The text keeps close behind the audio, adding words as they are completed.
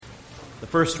The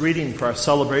first reading for our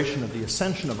celebration of the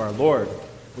Ascension of our Lord,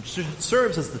 which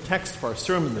serves as the text for our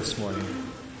sermon this morning,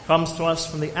 comes to us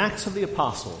from the Acts of the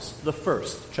Apostles, the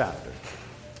first chapter.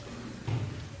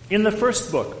 In the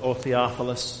first book, O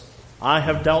Theophilus, I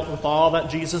have dealt with all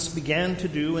that Jesus began to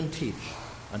do and teach,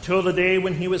 until the day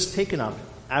when he was taken up,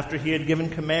 after he had given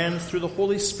commands through the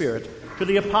Holy Spirit to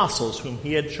the apostles whom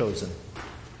he had chosen.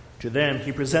 To them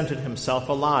he presented himself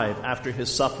alive after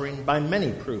his suffering by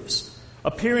many proofs,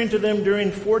 appearing to them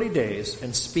during 40 days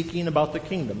and speaking about the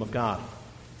kingdom of God.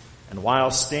 And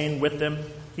while staying with them,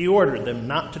 he ordered them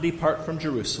not to depart from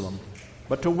Jerusalem,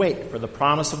 but to wait for the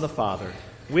promise of the Father,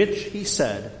 which, he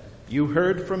said, you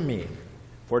heard from me.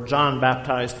 For John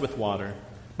baptized with water,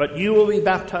 but you will be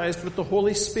baptized with the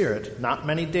Holy Spirit not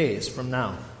many days from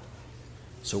now.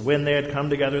 So when they had come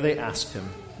together, they asked him,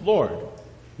 Lord,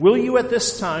 will you at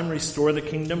this time restore the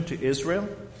kingdom to Israel?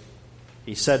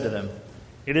 He said to them,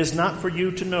 it is not for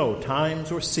you to know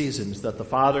times or seasons that the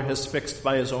Father has fixed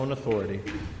by his own authority,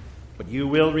 but you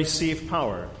will receive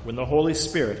power when the Holy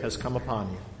Spirit has come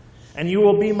upon you. And you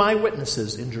will be my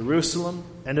witnesses in Jerusalem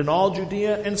and in all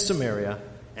Judea and Samaria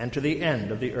and to the end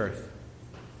of the earth.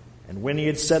 And when he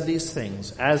had said these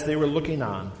things, as they were looking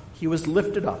on, he was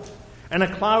lifted up, and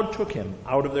a cloud took him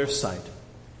out of their sight.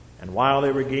 And while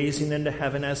they were gazing into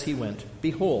heaven as he went,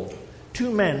 behold, 2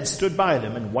 men stood by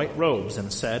them in white robes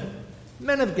and said,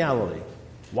 Men of Galilee,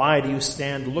 why do you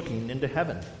stand looking into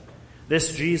heaven?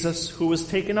 This Jesus, who was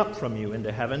taken up from you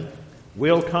into heaven,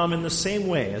 will come in the same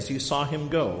way as you saw him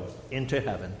go into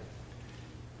heaven.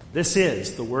 This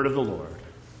is the word of the Lord.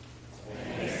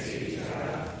 Thanks be to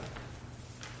God.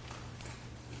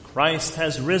 Christ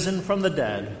has risen from the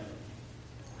dead.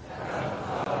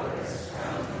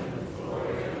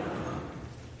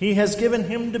 He has given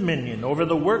him dominion over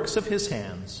the works of his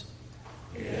hands.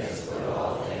 He has put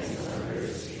all things under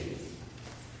his feet.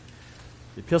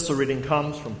 The epistle reading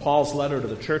comes from Paul's letter to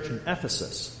the church in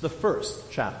Ephesus, the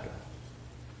first chapter.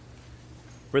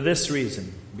 For this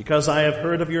reason, because I have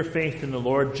heard of your faith in the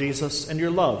Lord Jesus and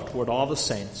your love toward all the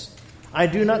saints, I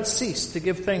do not cease to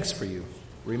give thanks for you,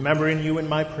 remembering you in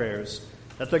my prayers,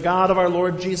 that the God of our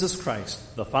Lord Jesus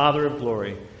Christ, the Father of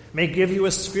glory, may give you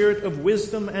a spirit of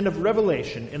wisdom and of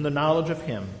revelation in the knowledge of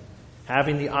him,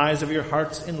 having the eyes of your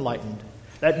hearts enlightened,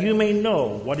 that you may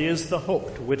know what is the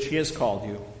hope to which he has called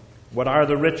you, what are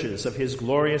the riches of his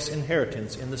glorious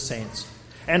inheritance in the saints,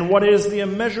 and what is the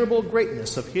immeasurable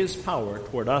greatness of his power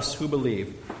toward us who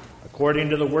believe, according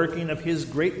to the working of his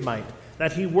great might,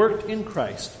 that he worked in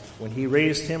Christ when he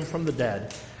raised him from the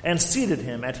dead and seated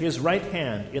him at his right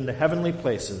hand in the heavenly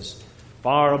places,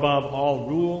 far above all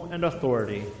rule and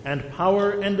authority and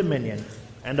power and dominion,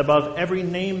 and above every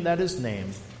name that is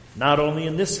named, not only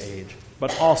in this age,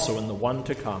 but also in the one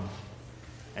to come.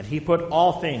 And he put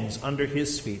all things under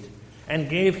his feet, and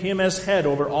gave him as head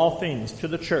over all things to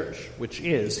the church, which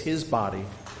is his body,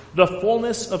 the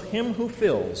fullness of him who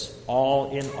fills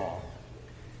all in all.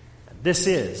 This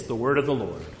is the word of the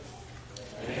Lord.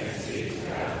 Thanks be to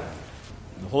God.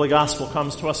 The Holy Gospel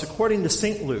comes to us according to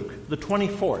St. Luke, the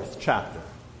 24th chapter.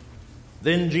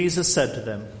 Then Jesus said to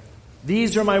them,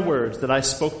 These are my words that I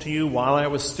spoke to you while I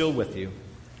was still with you,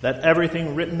 that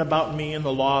everything written about me in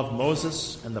the law of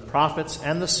Moses and the prophets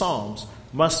and the Psalms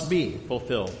must be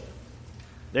fulfilled.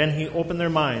 Then he opened their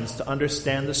minds to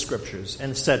understand the Scriptures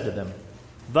and said to them,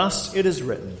 Thus it is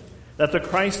written, that the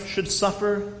Christ should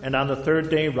suffer and on the third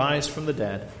day rise from the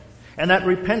dead, and that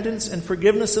repentance and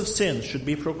forgiveness of sins should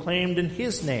be proclaimed in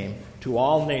his name to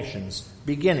all nations,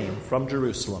 beginning from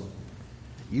Jerusalem.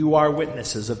 You are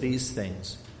witnesses of these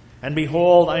things. And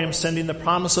behold, I am sending the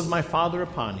promise of my Father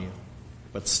upon you.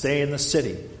 But stay in the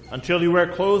city until you are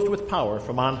clothed with power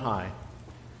from on high.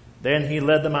 Then he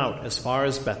led them out as far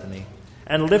as Bethany,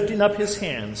 and lifting up his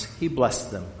hands, he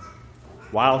blessed them.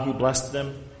 While he blessed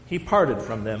them, he parted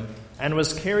from them and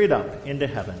was carried up into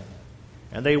heaven.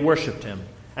 And they worshipped him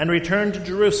and returned to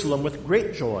Jerusalem with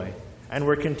great joy and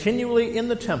were continually in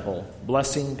the temple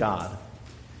blessing God.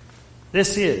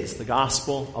 This is the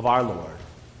gospel of our Lord.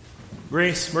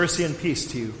 Grace, mercy, and peace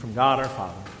to you from God our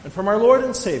Father and from our Lord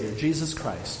and Savior, Jesus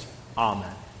Christ.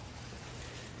 Amen.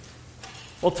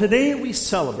 Well, today we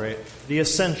celebrate the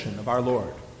Ascension of our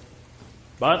Lord.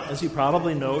 But, as you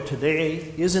probably know,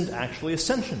 today isn't actually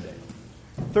Ascension Day.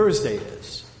 Thursday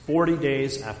is, 40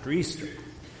 days after Easter.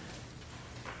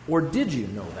 Or did you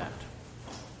know that?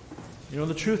 You know,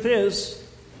 the truth is,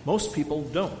 most people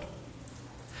don't.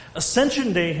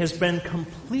 Ascension Day has been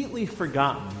completely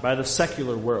forgotten by the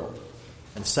secular world,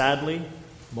 and sadly,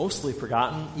 mostly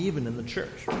forgotten even in the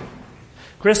church.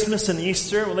 Christmas and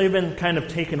Easter, well, they've been kind of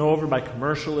taken over by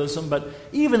commercialism, but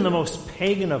even the most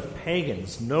pagan of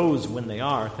pagans knows when they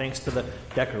are, thanks to the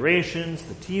decorations,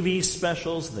 the TV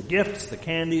specials, the gifts, the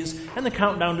candies, and the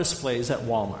countdown displays at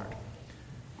Walmart.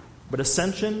 But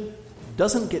Ascension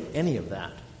doesn't get any of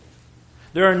that.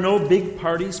 There are no big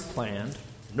parties planned,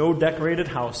 no decorated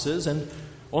houses, and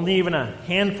only even a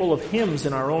handful of hymns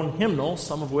in our own hymnal,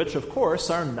 some of which, of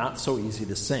course, are not so easy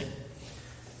to sing.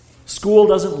 School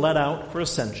doesn't let out for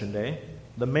Ascension Day.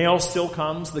 The mail still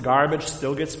comes. The garbage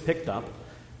still gets picked up.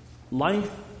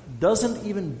 Life doesn't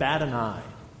even bat an eye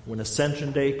when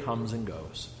Ascension Day comes and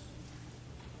goes.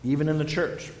 Even in the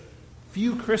church,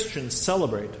 few Christians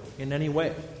celebrate in any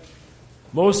way.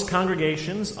 Most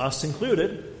congregations, us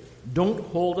included, don't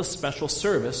hold a special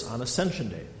service on Ascension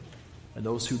Day. And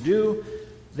those who do,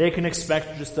 they can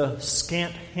expect just a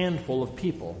scant handful of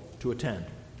people to attend.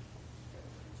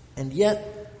 And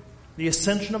yet, the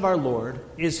ascension of our Lord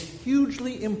is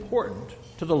hugely important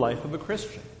to the life of a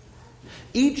Christian.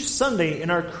 Each Sunday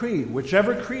in our creed,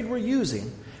 whichever creed we're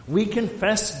using, we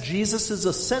confess Jesus'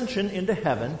 ascension into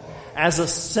heaven as a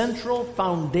central,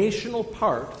 foundational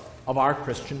part of our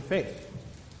Christian faith.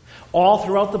 All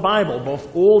throughout the Bible,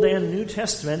 both Old and New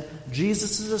Testament,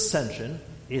 Jesus' ascension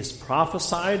is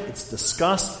prophesied, it's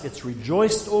discussed, it's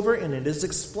rejoiced over, and it is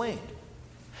explained.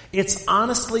 It's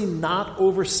honestly not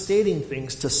overstating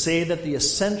things to say that the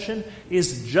ascension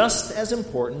is just as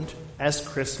important as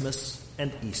Christmas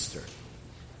and Easter.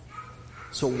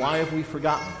 So why have we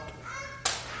forgotten it?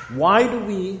 Why do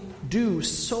we do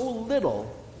so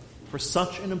little for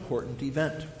such an important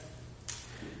event?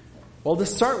 Well, to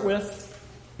start with,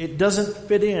 it doesn't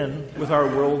fit in with our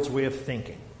world's way of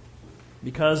thinking,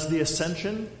 because the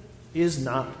ascension is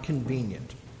not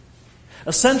convenient.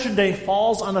 Ascension Day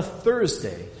falls on a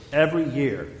Thursday every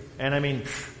year. And I mean,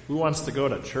 who wants to go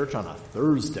to church on a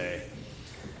Thursday?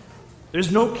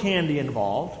 There's no candy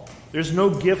involved. There's no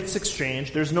gifts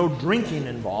exchanged. There's no drinking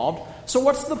involved. So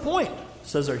what's the point,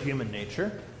 says our human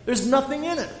nature? There's nothing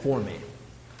in it for me.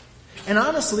 And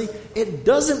honestly, it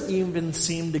doesn't even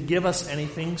seem to give us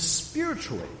anything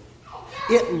spiritually.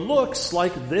 It looks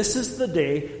like this is the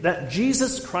day that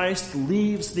Jesus Christ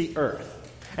leaves the earth.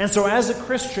 And so as a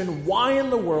Christian, why in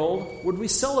the world would we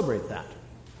celebrate that?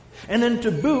 And then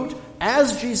to boot,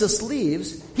 as Jesus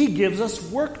leaves, he gives us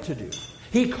work to do.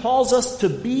 He calls us to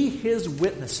be his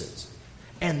witnesses.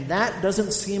 And that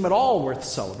doesn't seem at all worth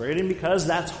celebrating, because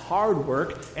that's hard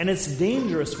work, and it's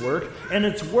dangerous work, and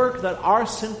it's work that our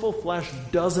sinful flesh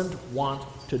doesn't want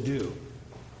to do.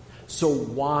 So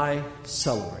why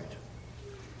celebrate?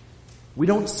 We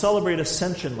don't celebrate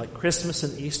Ascension like Christmas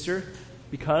and Easter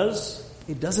because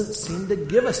it doesn't seem to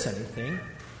give us anything,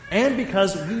 and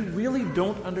because we really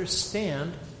don't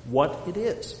understand what it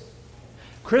is.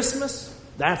 Christmas,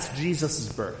 that's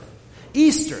Jesus' birth.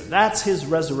 Easter, that's his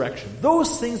resurrection.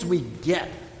 Those things we get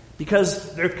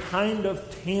because they're kind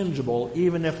of tangible,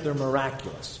 even if they're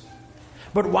miraculous.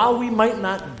 But while we might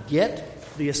not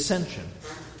get the ascension,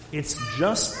 it's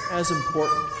just as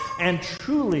important, and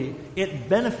truly it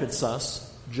benefits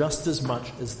us just as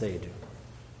much as they do.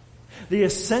 The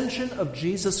ascension of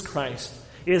Jesus Christ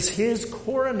is his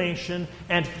coronation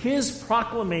and his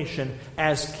proclamation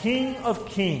as King of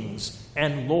Kings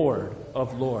and Lord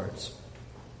of Lords.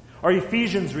 Our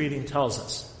Ephesians reading tells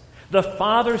us, the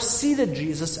Father seated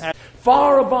Jesus at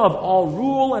far above all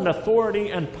rule and authority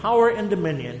and power and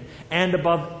dominion, and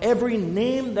above every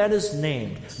name that is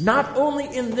named, not only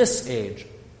in this age,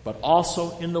 but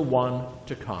also in the one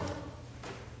to come.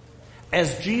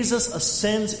 As Jesus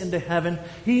ascends into heaven,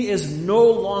 he is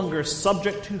no longer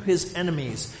subject to his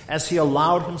enemies as he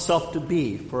allowed himself to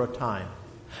be for a time.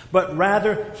 But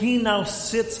rather, he now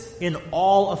sits in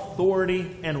all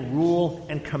authority and rule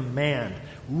and command,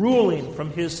 ruling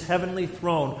from his heavenly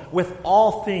throne with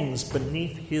all things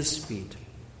beneath his feet.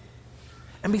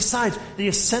 And besides, the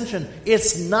ascension,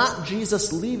 it's not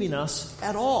Jesus leaving us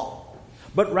at all,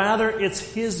 but rather it's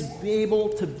his able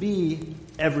to be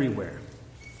everywhere.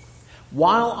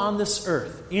 While on this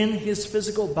earth, in his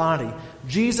physical body,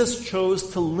 Jesus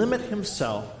chose to limit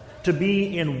himself to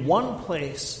be in one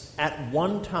place at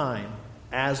one time,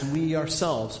 as we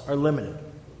ourselves are limited.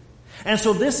 And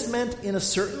so this meant, in a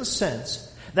certain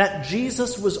sense, that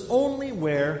Jesus was only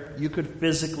where you could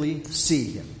physically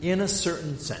see him, in a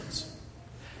certain sense.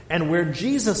 And where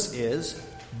Jesus is,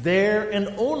 there and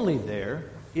only there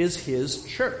is his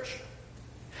church.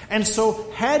 And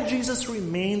so, had Jesus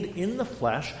remained in the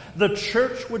flesh, the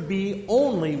church would be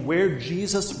only where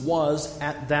Jesus was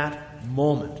at that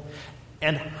moment.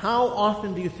 And how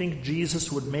often do you think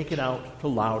Jesus would make it out to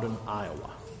Loudon,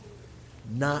 Iowa?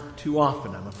 Not too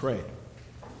often, I'm afraid.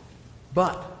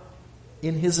 But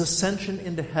in his ascension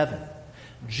into heaven,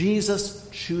 Jesus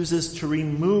chooses to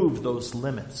remove those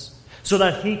limits so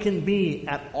that he can be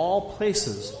at all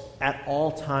places at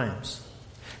all times.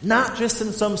 Not just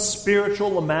in some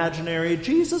spiritual, imaginary,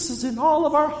 Jesus is in all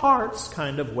of our hearts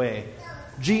kind of way.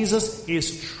 Jesus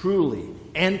is truly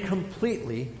and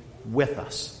completely with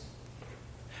us.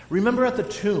 Remember at the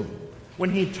tomb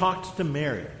when he talked to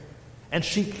Mary, and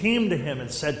she came to him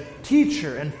and said,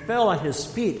 "Teacher," and fell at his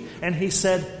feet. And he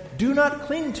said, "Do not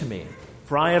cling to me,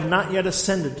 for I have not yet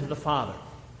ascended to the Father."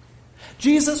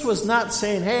 Jesus was not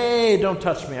saying, "Hey, don't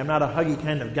touch me. I'm not a huggy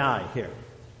kind of guy here."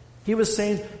 He was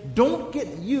saying, don't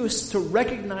get used to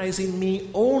recognizing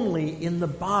me only in the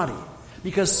body,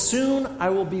 because soon I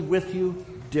will be with you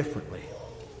differently.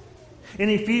 In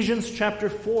Ephesians chapter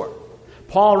 4,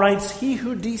 Paul writes, "He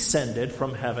who descended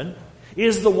from heaven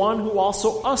is the one who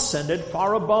also ascended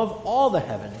far above all the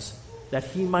heavens, that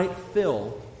he might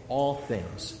fill all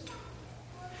things."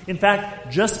 In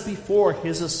fact, just before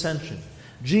his ascension,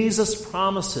 Jesus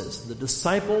promises the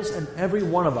disciples and every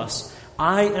one of us,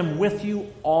 "I am with you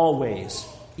always,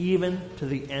 even to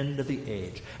the end of the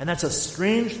age." And that's a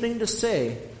strange thing to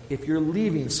say if you're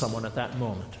leaving someone at that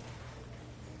moment.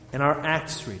 In our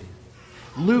Acts reading,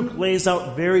 Luke lays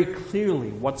out very clearly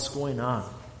what's going on.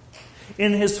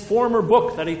 In his former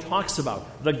book that he talks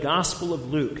about, the Gospel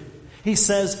of Luke, he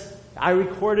says, "I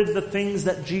recorded the things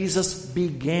that Jesus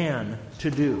began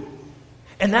to do."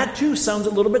 And that too sounds a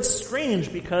little bit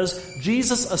strange because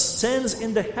Jesus ascends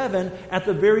into heaven at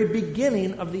the very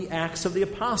beginning of the Acts of the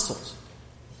Apostles.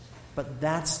 But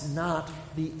that's not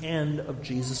the end of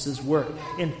Jesus' work.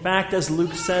 In fact, as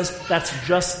Luke says, that's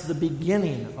just the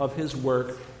beginning of his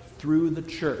work through the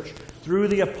church, through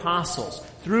the apostles,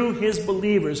 through his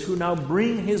believers who now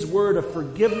bring his word of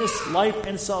forgiveness, life,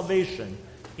 and salvation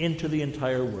into the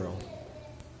entire world.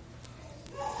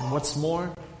 And what's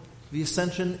more, the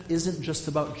ascension isn't just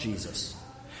about Jesus.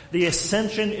 The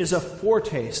ascension is a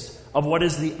foretaste of what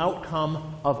is the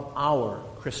outcome of our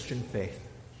Christian faith.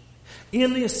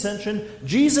 In the ascension,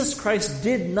 Jesus Christ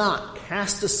did not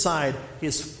cast aside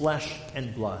his flesh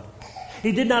and blood.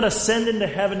 He did not ascend into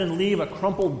heaven and leave a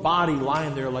crumpled body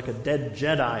lying there like a dead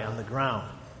Jedi on the ground.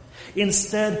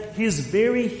 Instead, his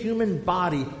very human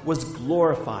body was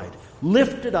glorified,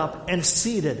 lifted up, and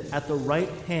seated at the right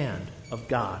hand of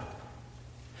God.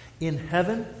 In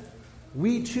heaven,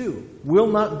 we too will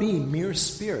not be mere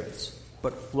spirits,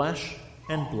 but flesh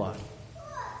and blood.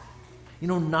 You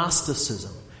know,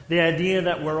 Gnosticism, the idea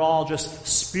that we're all just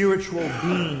spiritual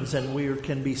beings and we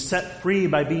can be set free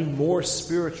by being more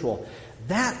spiritual,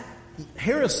 that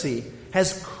heresy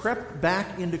has crept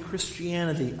back into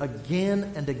Christianity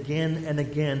again and again and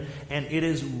again, and it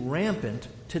is rampant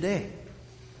today.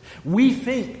 We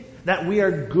think that we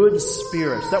are good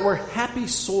spirits, that we're happy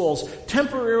souls,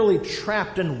 temporarily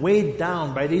trapped and weighed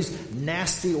down by these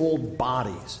nasty old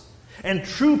bodies. And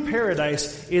true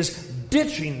paradise is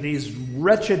ditching these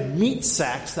wretched meat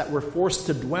sacks that we're forced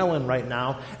to dwell in right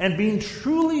now and being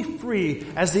truly free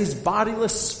as these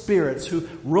bodiless spirits who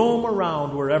roam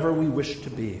around wherever we wish to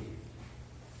be.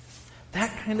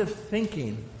 That kind of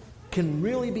thinking can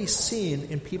really be seen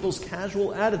in people's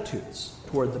casual attitudes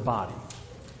toward the body,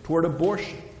 toward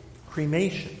abortion,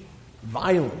 cremation,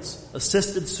 violence,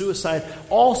 assisted suicide,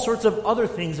 all sorts of other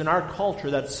things in our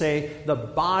culture that say the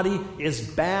body is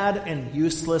bad and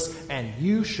useless and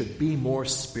you should be more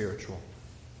spiritual.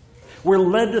 We're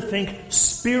led to think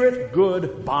spirit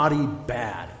good, body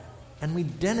bad. And we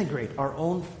denigrate our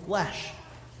own flesh,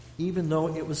 even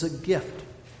though it was a gift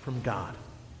from God.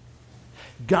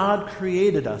 God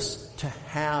created us to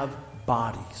have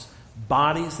bodies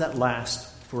that last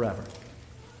forever.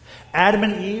 Adam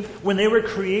and Eve, when they were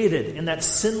created in that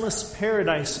sinless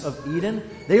paradise of Eden,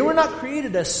 they were not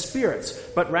created as spirits,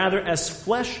 but rather as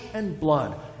flesh and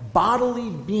blood, bodily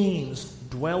beings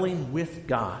dwelling with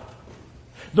God.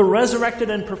 The resurrected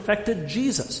and perfected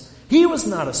Jesus, he was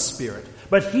not a spirit,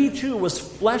 but he too was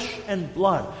flesh and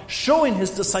blood, showing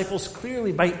his disciples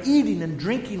clearly by eating and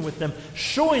drinking with them,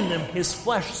 showing them his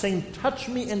flesh, saying, "Touch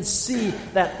me and see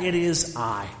that it is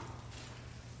I."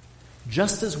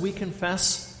 Just as we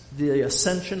confess the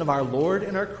ascension of our Lord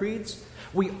in our creeds,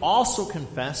 we also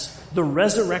confess the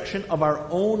resurrection of our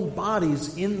own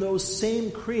bodies in those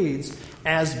same creeds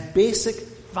as basic,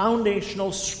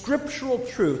 foundational, scriptural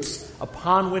truths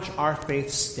upon which our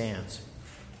faith stands.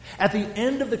 At the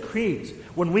end of the creeds,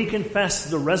 when we confess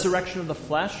the resurrection of the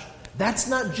flesh, that's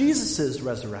not Jesus'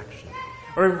 resurrection.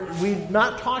 Or we're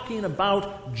not talking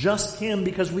about just him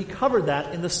because we covered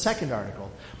that in the second article.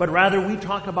 But rather we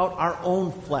talk about our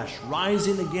own flesh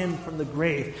rising again from the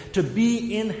grave to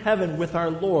be in heaven with our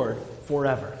Lord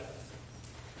forever.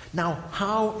 Now,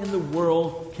 how in the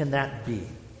world can that be?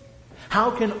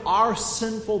 How can our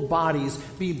sinful bodies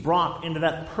be brought into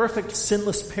that perfect,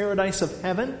 sinless paradise of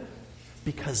heaven?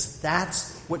 Because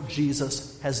that's what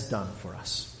Jesus has done for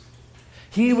us.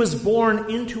 He was born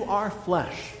into our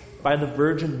flesh by the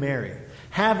Virgin Mary,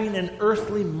 having an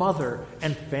earthly mother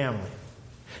and family.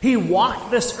 He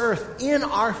walked this earth in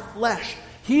our flesh,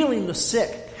 healing the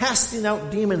sick, casting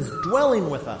out demons, dwelling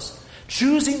with us,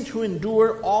 choosing to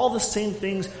endure all the same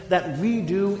things that we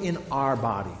do in our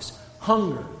bodies: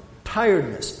 hunger,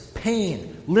 tiredness,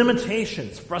 pain,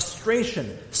 limitations,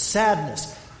 frustration,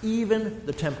 sadness, even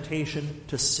the temptation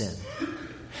to sin.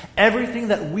 Everything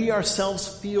that we ourselves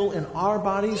feel in our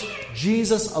bodies,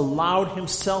 Jesus allowed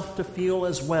himself to feel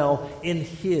as well in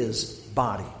his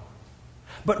body.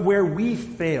 But where we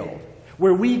failed,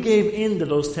 where we gave in to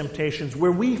those temptations,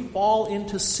 where we fall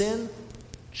into sin,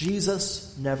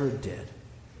 Jesus never did.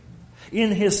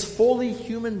 In his fully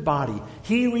human body,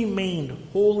 he remained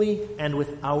holy and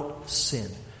without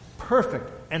sin, perfect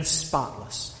and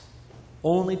spotless,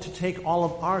 only to take all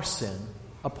of our sin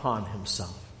upon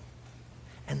himself.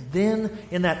 And then,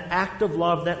 in that act of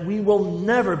love that we will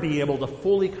never be able to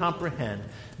fully comprehend,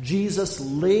 Jesus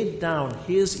laid down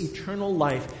his eternal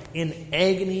life in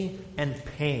agony and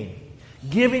pain,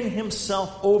 giving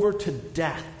himself over to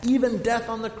death, even death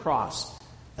on the cross,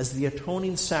 as the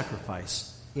atoning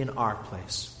sacrifice in our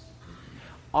place.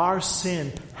 Our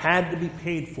sin had to be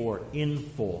paid for in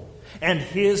full, and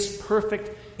his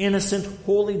perfect, innocent,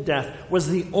 holy death was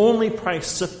the only price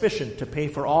sufficient to pay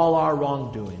for all our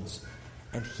wrongdoings.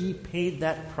 And he paid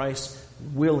that price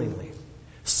willingly,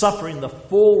 suffering the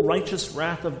full righteous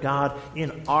wrath of God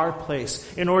in our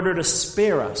place in order to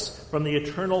spare us from the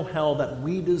eternal hell that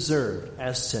we deserved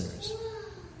as sinners.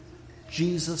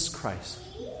 Jesus Christ,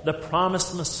 the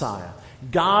promised Messiah,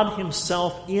 God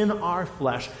himself in our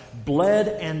flesh, bled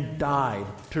and died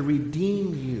to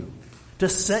redeem you, to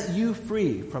set you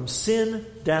free from sin,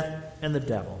 death, and the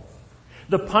devil.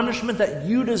 The punishment that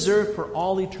you deserve for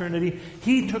all eternity,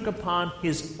 he took upon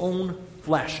his own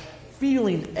flesh,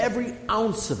 feeling every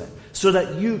ounce of it, so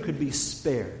that you could be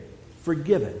spared,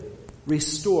 forgiven,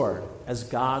 restored as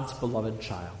God's beloved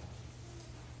child.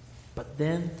 But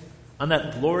then, on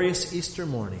that glorious Easter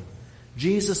morning,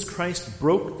 Jesus Christ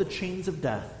broke the chains of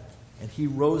death, and he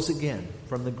rose again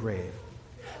from the grave.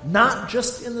 Not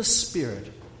just in the spirit,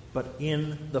 but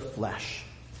in the flesh.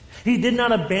 He did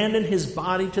not abandon his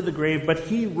body to the grave, but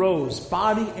he rose,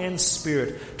 body and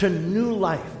spirit, to new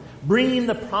life, bringing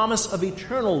the promise of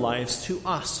eternal lives to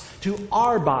us, to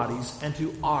our bodies, and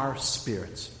to our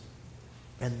spirits.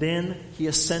 And then he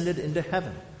ascended into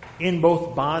heaven, in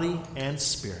both body and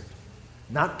spirit,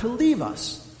 not to leave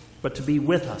us, but to be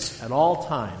with us at all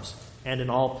times and in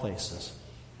all places.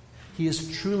 He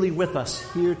is truly with us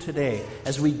here today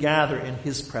as we gather in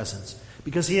his presence,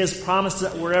 because he has promised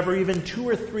that wherever even 2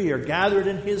 or 3 are gathered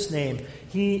in his name,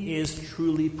 he is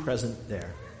truly present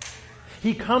there.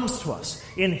 He comes to us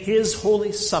in his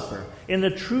holy supper, in the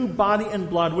true body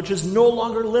and blood, which is no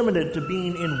longer limited to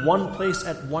being in one place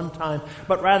at one time,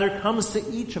 but rather comes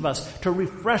to each of us to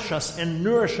refresh us and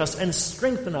nourish us and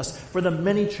strengthen us for the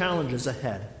many challenges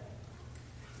ahead.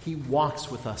 He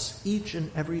walks with us each and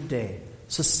every day,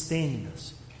 sustaining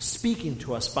us, speaking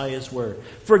to us by his word,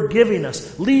 forgiving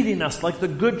us, leading us like the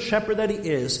good shepherd that he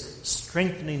is,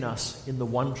 strengthening us in the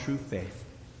one true faith.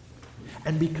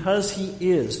 And because he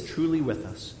is truly with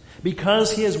us,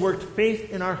 because he has worked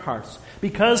faith in our hearts,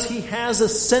 because he has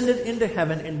ascended into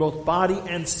heaven in both body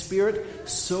and spirit,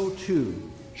 so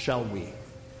too shall we.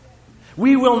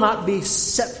 We will not be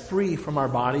set free from our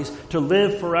bodies to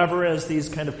live forever as these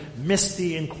kind of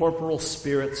misty incorporeal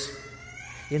spirits.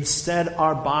 Instead,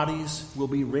 our bodies will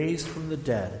be raised from the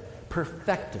dead,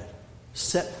 perfected,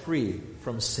 set free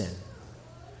from sin.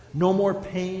 No more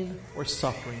pain or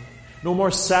suffering, no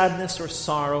more sadness or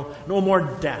sorrow, no more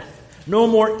death, no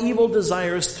more evil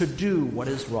desires to do what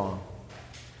is wrong.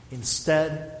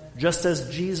 Instead, just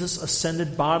as Jesus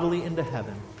ascended bodily into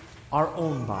heaven, our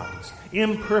own bodies,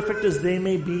 imperfect as they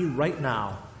may be right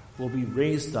now, will be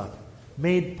raised up,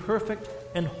 made perfect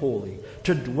and holy,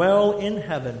 to dwell in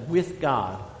heaven with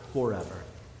God forever.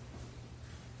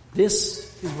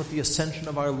 This is what the ascension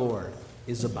of our Lord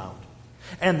is about.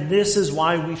 And this is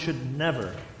why we should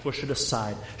never push it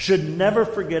aside, should never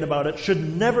forget about it,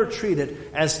 should never treat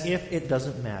it as if it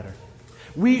doesn't matter.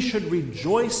 We should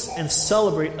rejoice and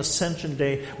celebrate Ascension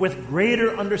Day with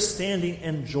greater understanding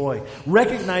and joy,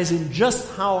 recognizing just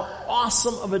how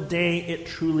awesome of a day it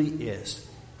truly is.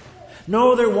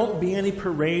 No, there won't be any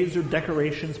parades or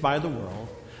decorations by the world.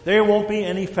 There won't be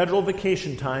any federal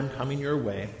vacation time coming your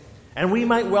way. And we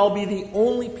might well be the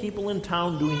only people in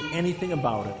town doing anything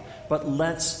about it, but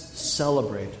let's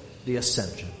celebrate the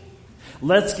ascension.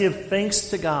 Let's give thanks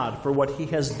to God for what he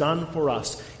has done for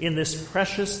us in this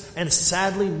precious and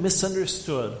sadly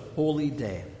misunderstood holy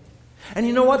day. And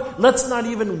you know what? Let's not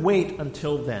even wait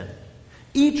until then.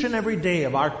 Each and every day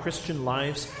of our Christian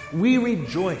lives, we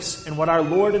rejoice in what our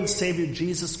Lord and Savior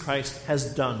Jesus Christ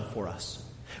has done for us.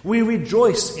 We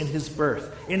rejoice in his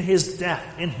birth, in his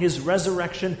death, in his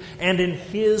resurrection, and in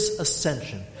his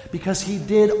ascension, because he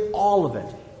did all of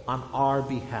it on our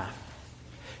behalf.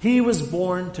 He was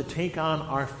born to take on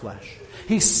our flesh.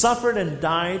 He suffered and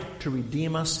died to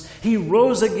redeem us. He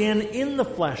rose again in the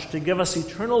flesh to give us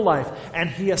eternal life, and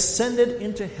he ascended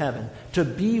into heaven to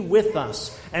be with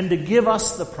us and to give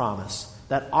us the promise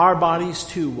that our bodies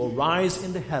too will rise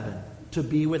into heaven to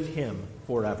be with him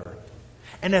forever.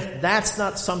 And if that's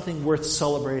not something worth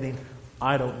celebrating,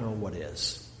 I don't know what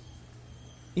is.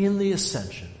 In the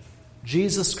ascension,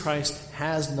 Jesus Christ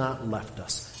has not left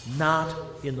us, not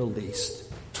in the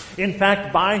least. In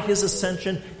fact, by his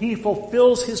ascension, he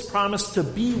fulfills his promise to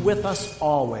be with us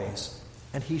always.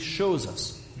 And he shows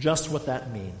us just what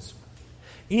that means.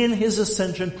 In his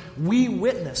ascension, we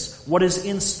witness what is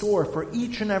in store for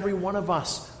each and every one of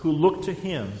us who look to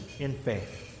him in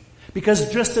faith.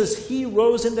 Because just as he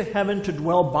rose into heaven to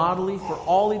dwell bodily for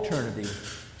all eternity,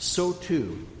 so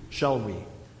too shall we.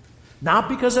 Not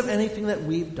because of anything that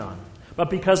we've done, but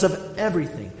because of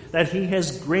everything that he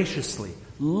has graciously,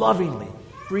 lovingly,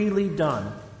 freely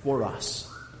done for us.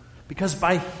 Because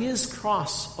by his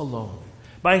cross alone,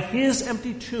 by his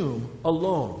empty tomb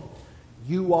alone,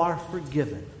 you are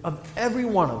forgiven of every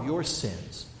one of your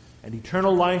sins, and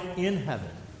eternal life in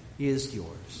heaven is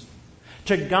yours.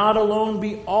 To God alone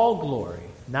be all glory,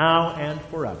 now and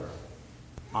forever.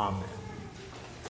 Amen.